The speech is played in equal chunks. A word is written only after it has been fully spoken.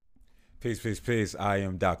Peace, peace, peace. I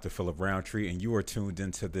am Dr. Philip Roundtree, and you are tuned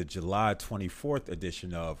into the July 24th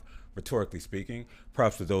edition of Rhetorically Speaking.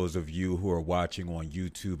 Props to those of you who are watching on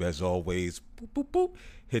YouTube. As always, boop, boop, boop.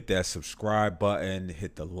 Hit that subscribe button,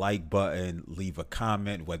 hit the like button, leave a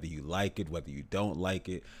comment, whether you like it, whether you don't like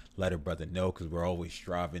it. Let a brother know because we're always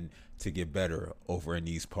striving to get better over in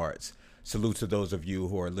these parts. Salute to those of you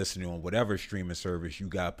who are listening on whatever streaming service you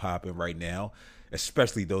got popping right now,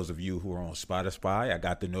 especially those of you who are on Spotify. I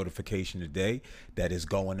got the notification today that is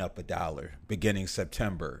going up $1 beginning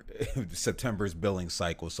September. September's billing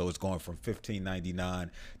cycle, so it's going from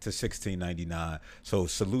 $15.99 to $16.99. So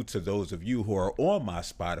salute to those of you who are on my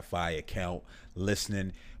Spotify account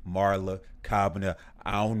listening. Marla, Cabana,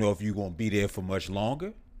 I don't know if you're going to be there for much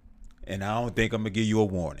longer, and I don't think I'm going to give you a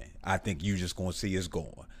warning. I think you just going to see us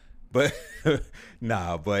going. But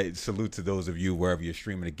but salute to those of you wherever you're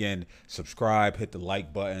streaming. Again, subscribe, hit the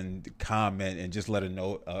like button, comment, and just let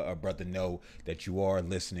a brother know that you are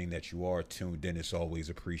listening, that you are tuned in. It's always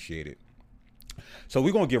appreciated. So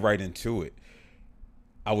we're gonna get right into it.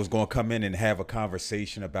 I was gonna come in and have a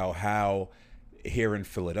conversation about how here in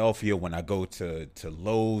Philadelphia, when I go to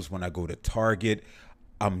Lowe's, when I go to Target,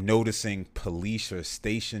 I'm noticing police are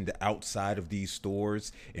stationed outside of these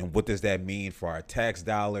stores, and what does that mean for our tax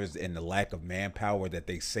dollars and the lack of manpower that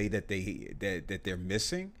they say that they're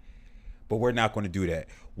missing? But we're not going to do that.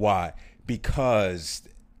 Why? Because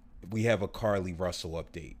we have a Carlee Russell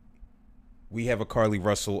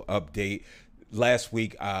update. Last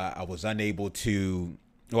week, I was unable to.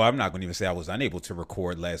 Well, I'm not going to even say I was unable to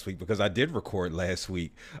record last week because I did record last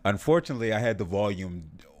week. Unfortunately, I had the volume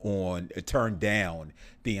on turned down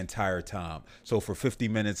the entire time. So for 50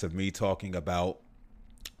 minutes of me talking about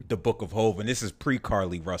the Book of Hove, and this is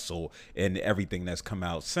pre-Carlee Russell and everything that's come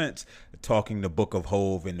out since, talking the Book of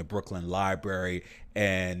Hove in the Brooklyn Library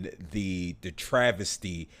and the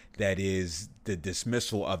travesty that is the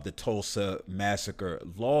dismissal of the Tulsa Massacre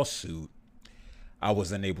lawsuit. I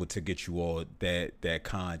was unable to get you all that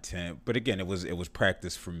content, but again, it was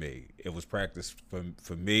practice for me. It was practice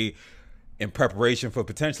for me in preparation for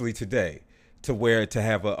potentially today, to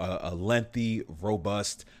have a lengthy,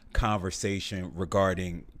 robust conversation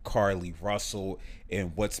regarding Carlee Russell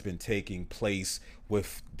and what's been taking place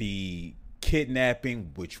with the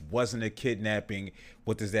kidnapping, which wasn't a kidnapping.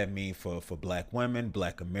 What does that mean for Black women,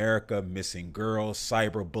 Black America, missing girls,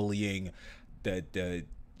 cyberbullying, the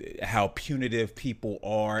how punitive people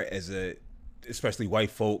are especially white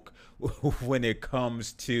folk when it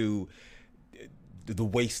comes to the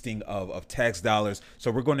wasting of tax dollars. So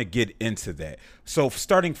we're going to get into that. So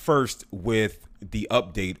starting first with the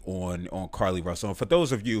update on Carlee Russell. And for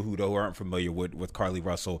those of you who aren't familiar with Carlee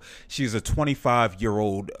Russell, she's a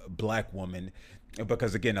 25-year-old Black woman.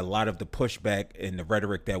 Because again, a lot of the pushback and the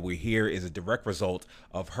rhetoric that we hear is a direct result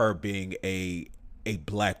of her being a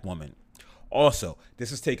Black woman. Also,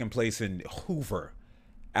 this is taking place in Hoover,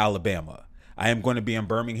 Alabama. I am going to be in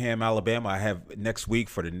Birmingham, Alabama. I have next week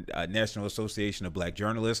for the National Association of Black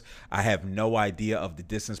Journalists. I have no idea of the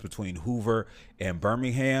distance between Hoover and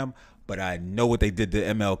Birmingham, but I know what they did to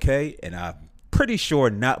MLK, and I'm pretty sure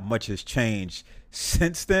not much has changed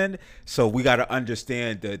since then. So we got to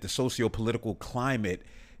understand the socio-political climate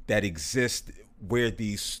that exists where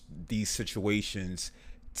these situations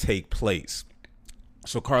take place.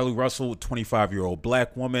 So Carlee Russell, 25-year-old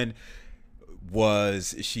Black woman,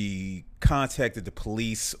 she contacted the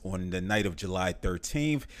police on the night of July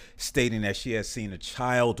 13th, stating that she has seen a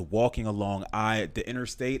child walking along the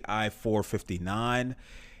interstate I-459,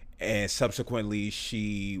 and subsequently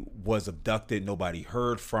she was abducted. Nobody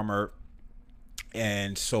heard from her,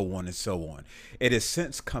 and so on and so on. It has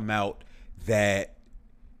since come out that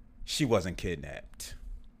she wasn't kidnapped.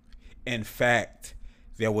 In fact,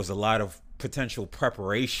 there was a lot of potential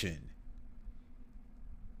preparation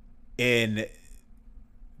in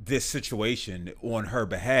this situation on her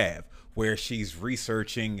behalf, where she's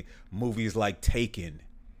researching movies like Taken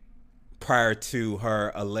prior to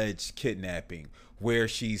her alleged kidnapping, where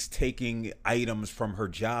she's taking items from her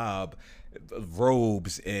job,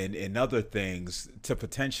 robes and other things, to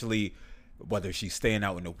potentially, whether she's staying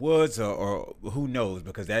out in the woods or who knows,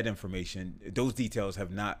 because those details have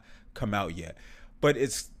not come out yet. But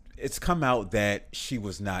it's come out that she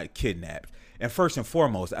was not kidnapped. And first and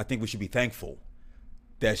foremost, I think we should be thankful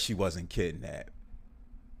that she wasn't kidnapped.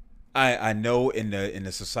 I know in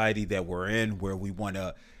the society that we're in, where we want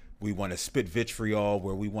to spit vitriol,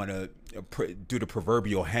 where we want to do the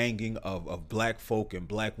proverbial hanging of Black folk and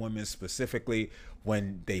Black women specifically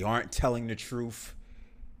when they aren't telling the truth.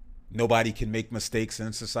 Nobody can make mistakes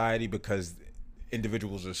in society because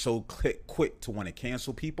individuals are so quick to want to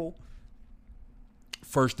cancel people.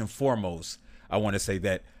 First and foremost, I want to say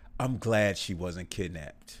that I'm glad she wasn't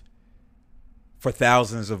kidnapped. For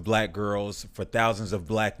thousands of black girls, for thousands of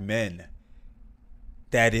black men,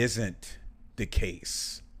 that isn't the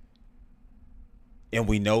case. And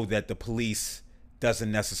we know that the police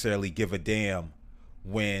doesn't necessarily give a damn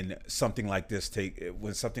when something like this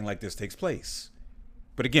takes place.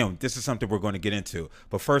 But again, this is something we're going to get into.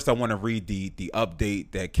 But first, I want to read the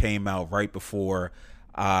update that came out right before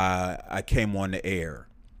I came on the air.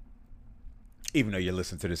 Even though you're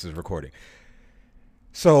listening to this as recording.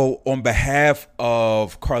 So, on behalf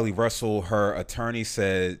of Carlee Russell, her attorney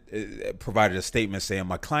provided a statement saying,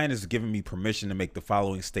 "My client has given me permission to make the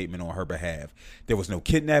following statement on her behalf. There was no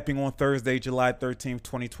kidnapping on Thursday, July 13th,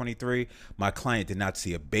 2023. My client did not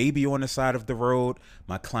see a baby on the side of the road.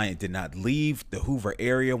 My client did not leave the Hoover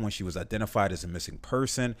area when she was identified as a missing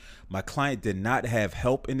person. My client did not have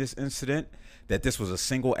help in this incident, that this was a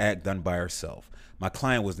single act done by herself. My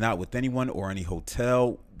client was not with anyone or any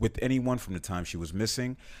hotel with anyone from the time she was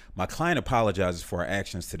missing. My client apologizes for her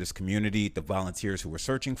actions to this community, the volunteers who were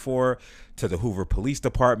searching for her, to the Hoover Police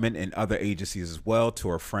Department and other agencies as well, to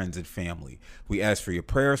her friends and family. We ask for your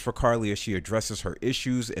prayers for Carlee as she addresses her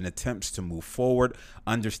issues and attempts to move forward,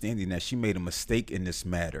 understanding that she made a mistake in this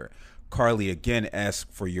matter. Carlee again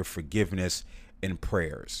asks for your forgiveness and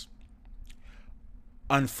prayers."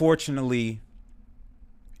 Unfortunately,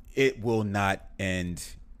 it will not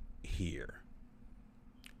end here.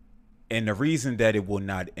 And the reason that it will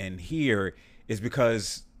not end here is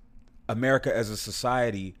because America as a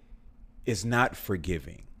society is not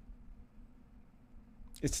forgiving.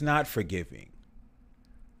 It's not forgiving.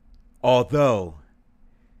 Although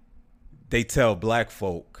they tell black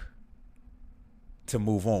folk to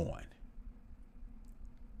move on.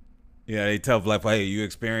 Yeah, they tell black folk, hey, you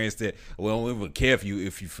experienced it. Well, we would care if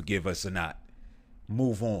you forgive us or not.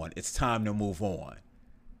 Move on. It's time to move on.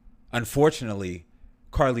 Unfortunately,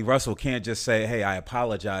 Carlee Russell can't just say, hey, I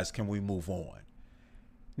apologize. Can we move on?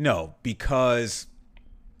 No, because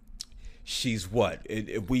she's what?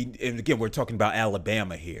 And again, we're talking about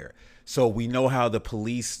Alabama here. So we know how the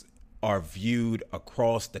police are viewed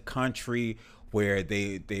across the country, where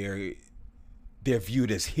they're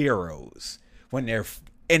viewed as heroes when they're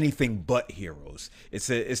anything but heroes. It's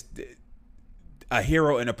a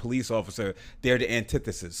hero and a police officer, they're the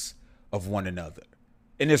antithesis of one another.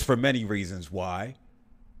 And it's for many reasons why.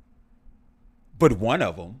 But one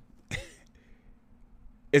of them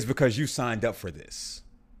is because you signed up for this.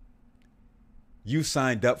 You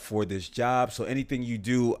signed up for this job. So anything you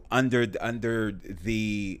do under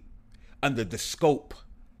the scope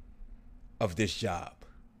of this job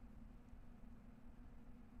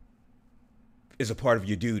is a part of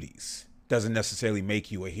your duties. Doesn't necessarily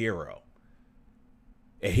make you a hero.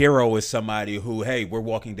 A hero is somebody who, hey, we're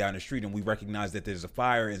walking down the street and we recognize that there's a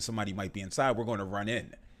fire and somebody might be inside. We're going to run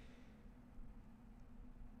in.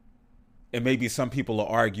 And maybe some people will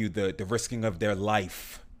argue the risking of their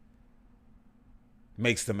life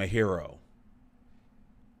makes them a hero.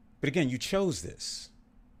 But again, you chose this,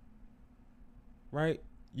 right?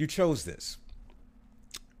 You chose this.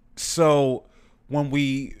 So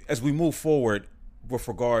as we move forward with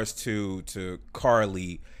regards to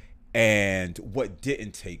Carlee and what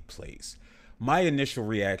didn't take place, my initial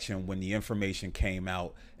reaction when the information came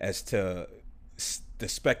out as to the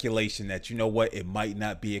speculation that, you know what, it might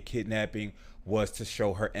not be a kidnapping, was to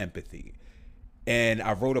show her empathy. And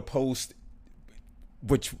I wrote a post,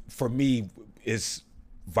 which for me is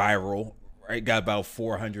viral, right? Got about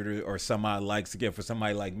 400 or some odd likes. Again, for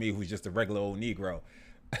somebody like me who's just a regular old Negro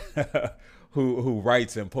who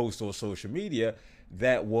writes and posts on social media,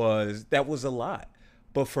 that was a lot.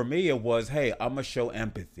 But for me, it was, hey, I'm going to show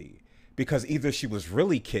empathy. Because either she was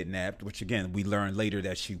really kidnapped, which again, we learned later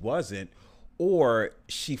that she wasn't, or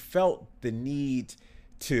she felt the need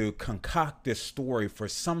to concoct this story for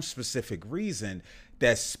some specific reason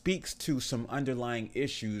that speaks to some underlying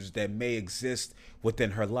issues that may exist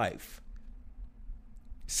within her life.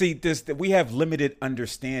 See, we have limited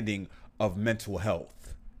understanding of mental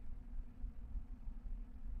health.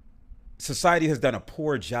 Society has done a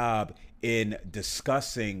poor job in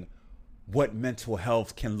discussing what mental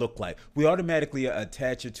health can look like. We automatically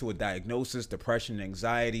attach it to a diagnosis, depression,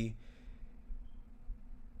 anxiety.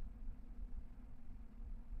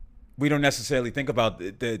 We don't necessarily think about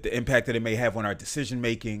the impact that it may have on our decision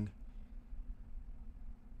making.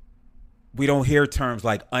 We don't hear terms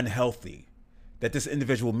like unhealthy, that this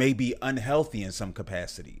individual may be unhealthy in some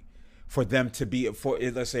capacity. For them to be,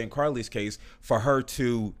 let's say in Carlee's case, for her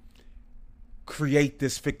to create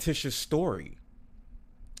this fictitious story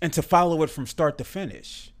and to follow it from start to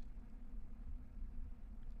finish.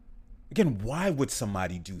 Again, why would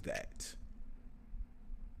somebody do that?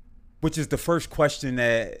 Which is the first question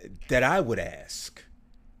that I would ask.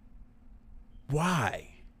 Why?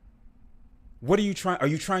 What are you trying? Are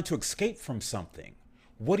you trying to escape from something?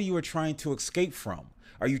 What are you trying to escape from?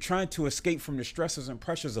 Are you trying to escape from the stresses and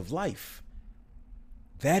pressures of life?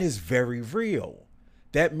 That is very real.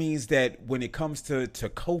 That means that when it comes to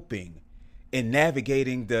coping and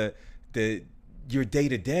navigating your day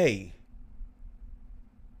to day,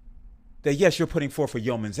 that yes, you're putting forth a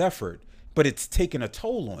yeoman's effort, but it's taking a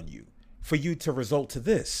toll on you for you to result to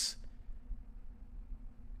this.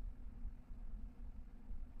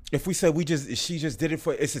 If we say she just did it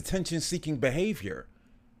for its attention-seeking behavior.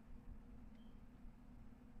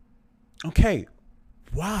 Okay,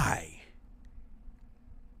 why?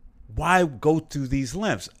 Why go through these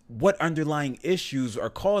lengths? What underlying issues are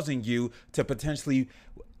causing you to potentially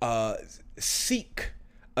seek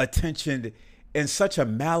attention in such a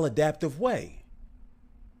maladaptive way?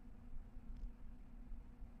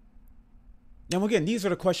 Now, again, these are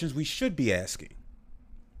the questions we should be asking.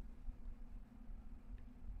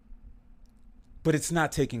 But it's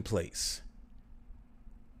not taking place.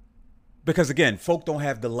 Because, again, folk don't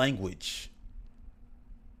have the language.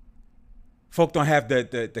 Folk don't have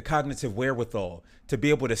the cognitive wherewithal to be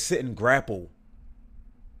able to sit and grapple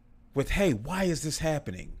with, hey, why is this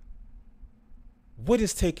happening? What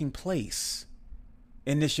is taking place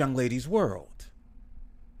in this young lady's world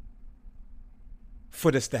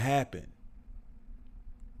for this to happen?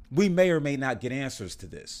 We may or may not get answers to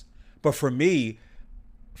this. But for me,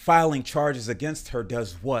 filing charges against her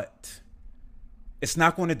does what? It's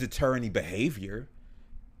not going to deter any behavior.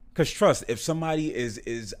 Because trust, if somebody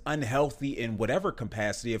is unhealthy in whatever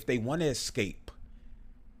capacity, if they want to escape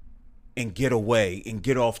and get away and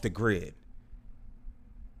get off the grid,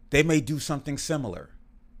 they may do something similar.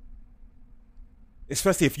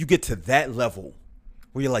 Especially if you get to that level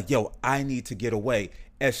where you're like, yo, I need to get away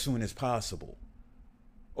as soon as possible.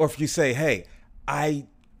 Or if you say, hey, I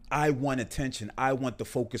want attention, I want the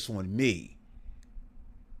focus on me.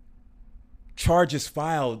 Charges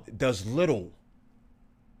filed does little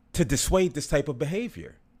to dissuade this type of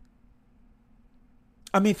behavior.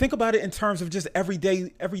 I mean, think about it in terms of just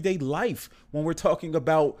everyday life when we're talking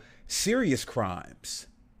about serious crimes.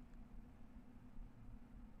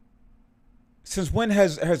 Since when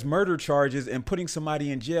has murder charges and putting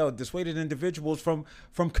somebody in jail dissuaded individuals from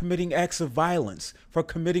committing acts of violence, from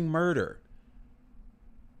committing murder?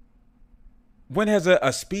 When has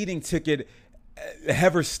a speeding ticket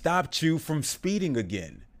ever stopped you from speeding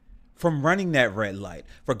again? From running that red light,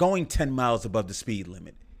 for going 10 miles above the speed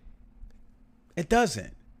limit? It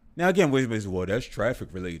doesn't. Now, again, well, that's traffic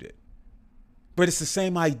related. But it's the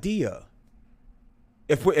same idea.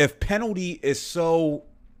 If penalty is so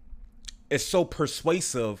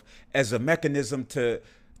persuasive as a mechanism to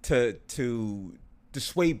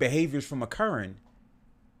dissuade behaviors from occurring,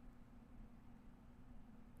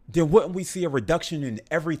 then wouldn't we see a reduction in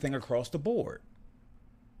everything across the board?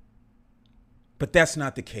 But that's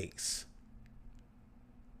not the case.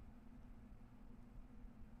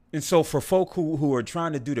 And so for folk who are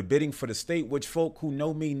trying to do the bidding for the state, which folk who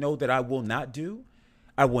know me know that I will not do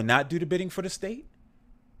the bidding for the state.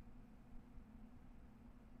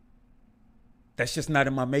 That's just not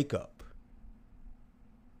in my makeup.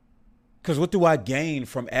 Because what do I gain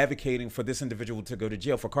from advocating for this individual to go to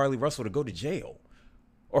jail, for Carlee Russell to go to jail,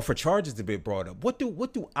 or for charges to be brought up? What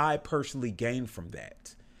do I personally gain from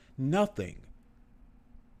that? Nothing.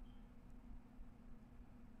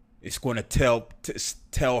 It's going to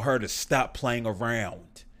tell her to stop playing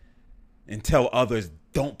around and tell others,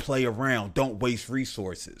 don't play around, don't waste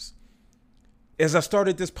resources. As I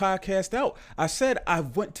started this podcast out, I said I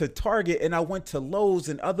went to Target and I went to Lowe's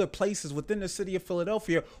and other places within the city of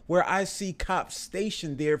Philadelphia where I see cops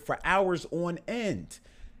stationed there for hours on end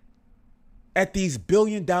at these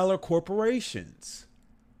billion-dollar corporations.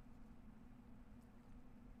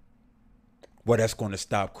 Well, that's going to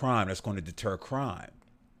stop crime. That's going to deter crime.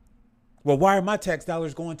 Well, why are my tax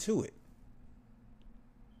dollars going to it?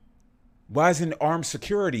 Why isn't armed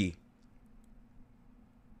security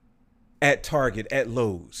at Target, at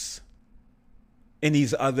Lowe's, in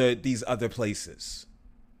these other places?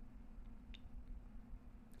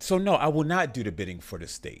 So no, I will not do the bidding for the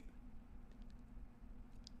state.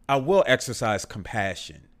 I will exercise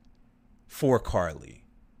compassion for Carlee.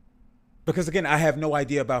 Because again, I have no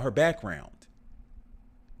idea about her background.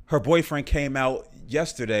 Her boyfriend came out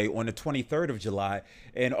yesterday on the 23rd of July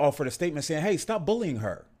and offered a statement saying, hey, stop bullying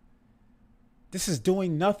her. This is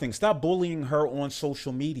doing nothing. Stop bullying her on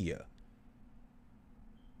social media.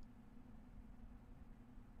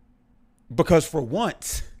 Because for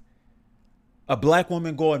once, A black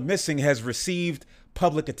woman going missing has received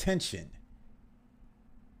public attention.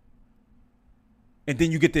 And then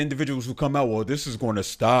you get the individuals who come out, well, this is going to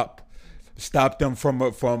stop them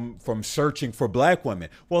from searching for black women.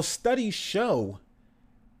 Well, studies show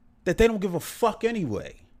that they don't give a fuck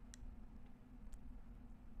anyway.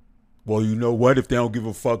 Well, you know what? If they don't give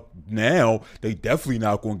a fuck now, they definitely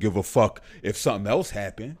not going to give a fuck if something else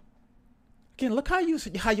happened. Again, look how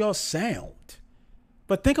y'all sound.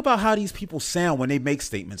 But think about how these people sound when they make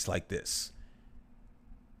statements like this.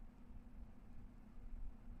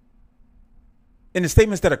 And the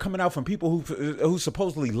statements that are coming out from people who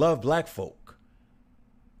supposedly love black folk.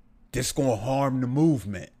 This gonna harm the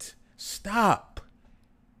movement. Stop.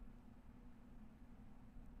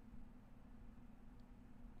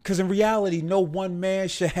 Because in reality, no one man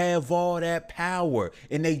should have all that power.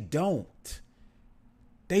 And they don't.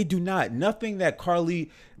 They do not. Nothing that Carlee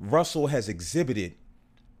Russell has exhibited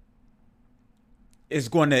is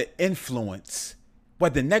going to influence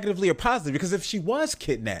whether negatively or positively. Because if she was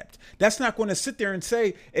kidnapped, that's not going to sit there and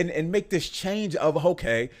say and make this change of,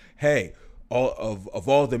 okay, hey, all of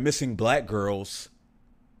all the missing black girls,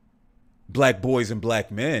 black boys and black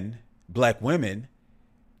men, black women,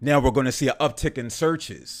 now we're going to see an uptick in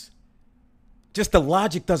searches. Just the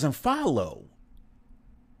logic doesn't follow.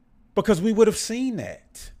 Because we would have seen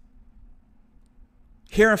that.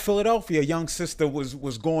 Here in Philadelphia, a young sister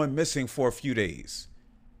was going missing for a few days.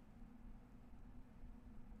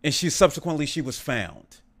 And she was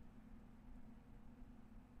found.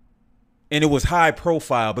 And it was high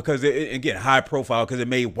profile because it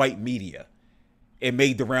made white media. It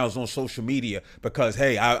made the rounds on social media because,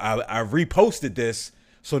 hey, I reposted this,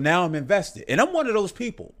 so now I'm invested. And I'm one of those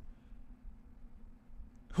people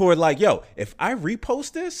who are like, yo, if I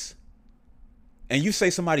repost this and you say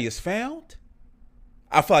somebody is found,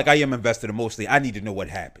 I feel like I am invested emotionally. I need to know what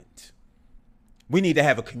happened. We need to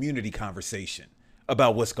have a community conversation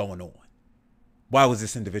about what's going on. Why was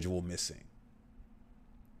this individual missing?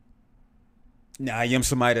 Now, I am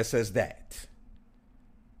somebody that says that.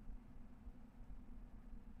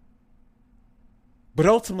 But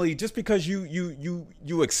ultimately, just because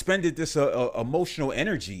you expended this emotional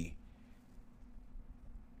energy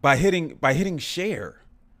by hitting share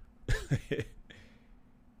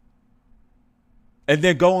and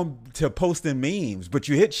then going to posting memes, but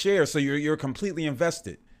you hit share, so you're completely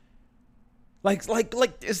invested. Like,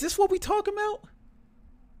 is this what we talking about?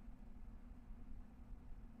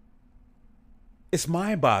 It's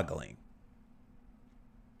mind-boggling.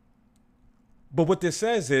 But what this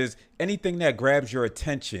says is anything that grabs your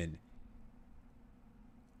attention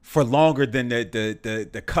for longer than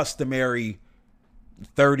the customary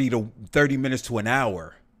 30 minutes to an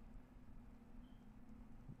hour,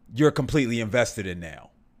 you're completely invested in now.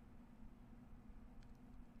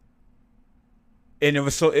 And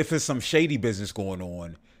if it's some shady business going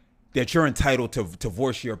on, that you're entitled to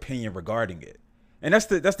voice your opinion regarding it. And that's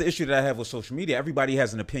the issue that I have with social media. Everybody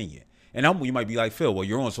has an opinion. And you might be like, Phil, well,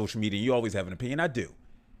 you're on social media and you always have an opinion. I do.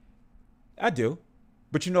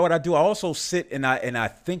 But you know what I do? I also sit and I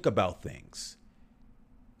think about things.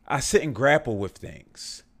 I sit and grapple with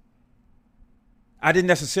things. I didn't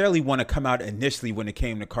necessarily want to come out initially when it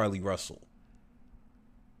came to Carlee Russell,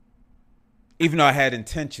 even though I had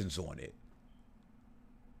intentions on it.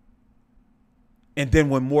 And then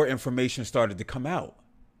when more information started to come out,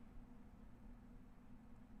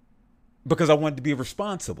 because I wanted to be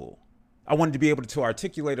responsible, I wanted to be able to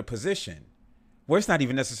articulate a position where it's not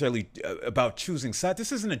even necessarily about choosing sides.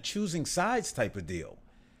 This isn't a choosing sides type of deal.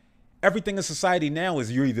 Everything in society now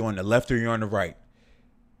is you're either on the left or you're on the right.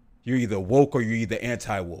 You're either woke or you're either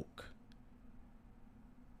anti-woke.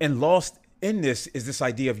 And lost in this is this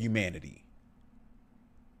idea of humanity.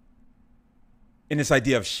 And this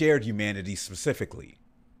idea of shared humanity specifically.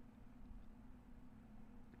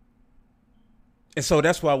 And so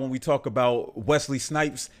that's why when we talk about Wesley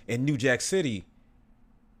Snipes in New Jack City,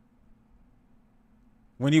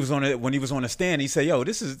 when he was on a stand, he said, "Yo,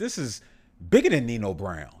 this is bigger than Nino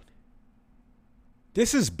Brown.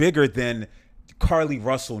 This is bigger than Carlee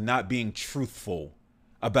Russell not being truthful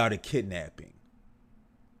about a kidnapping.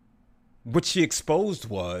 What she exposed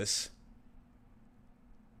was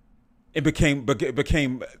it became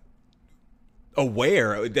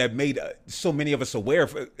aware, that made so many of us aware.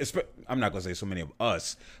 I'm not going to say so many of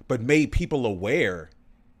us, but made people aware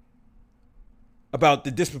about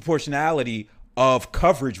the disproportionality of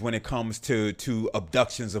coverage when it comes to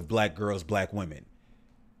abductions of black girls, black women.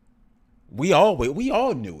 We all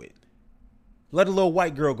knew it. Let a little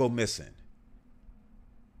white girl go missing.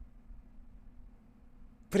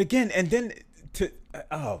 But again, and then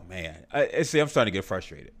oh man, I'm starting to get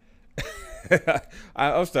frustrated.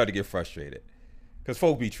 I'm starting to get frustrated because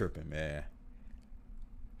folk be tripping, man.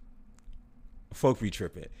 Folk be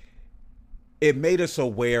tripping. It made us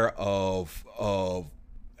aware of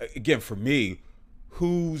again for me,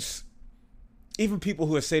 who's even people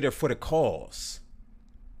who say they're for the cause.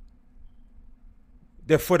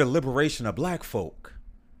 They're for the liberation of black folk.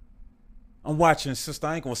 I'm watching sister,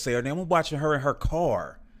 I ain't gonna say her name. I'm watching her in her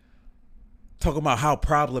car talking about how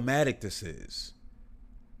problematic this is.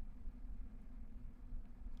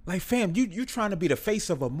 Like, fam, you trying to be the face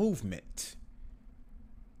of a movement,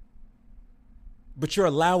 but you're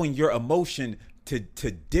allowing your emotion to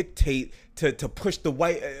dictate, to push the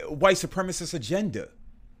white supremacist agenda.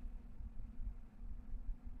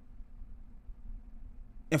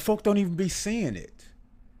 And folk don't even be seeing it.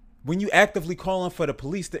 When you actively calling for the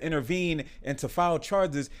police to intervene and to file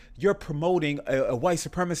charges, you're promoting a white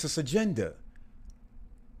supremacist agenda.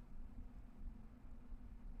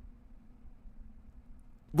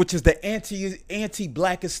 Which is the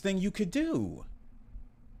anti-blackest thing you could do.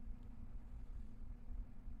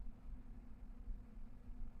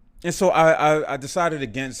 And so I decided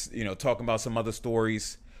against, talking about some other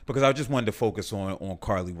stories because I just wanted to focus on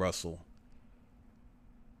Carlee Russell.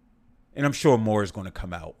 And I'm sure more is going to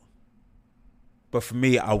come out. But for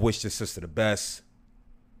me, I wish this sister the best.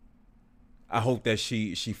 I hope that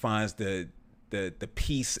she finds the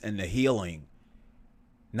peace and the healing,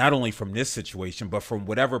 not only from this situation, but from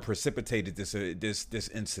whatever precipitated this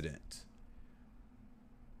incident.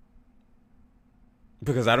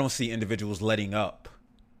 Because I don't see individuals letting up.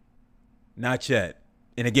 Not yet.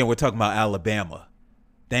 And again, we're talking about Alabama.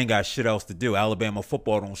 They ain't got shit else to do. Alabama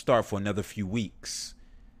football don't start for another few weeks.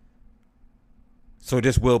 So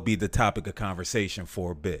this will be the topic of conversation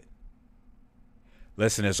for a bit.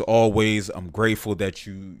 Listen, as always, I'm grateful that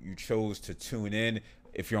you chose to tune in.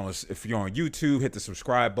 If you're on YouTube, hit the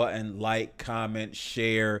subscribe button, like, comment,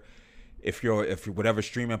 share. If you're whatever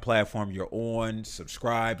streaming platform you're on,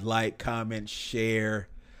 subscribe, like, comment, share.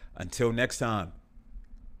 Until next time.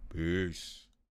 Peace.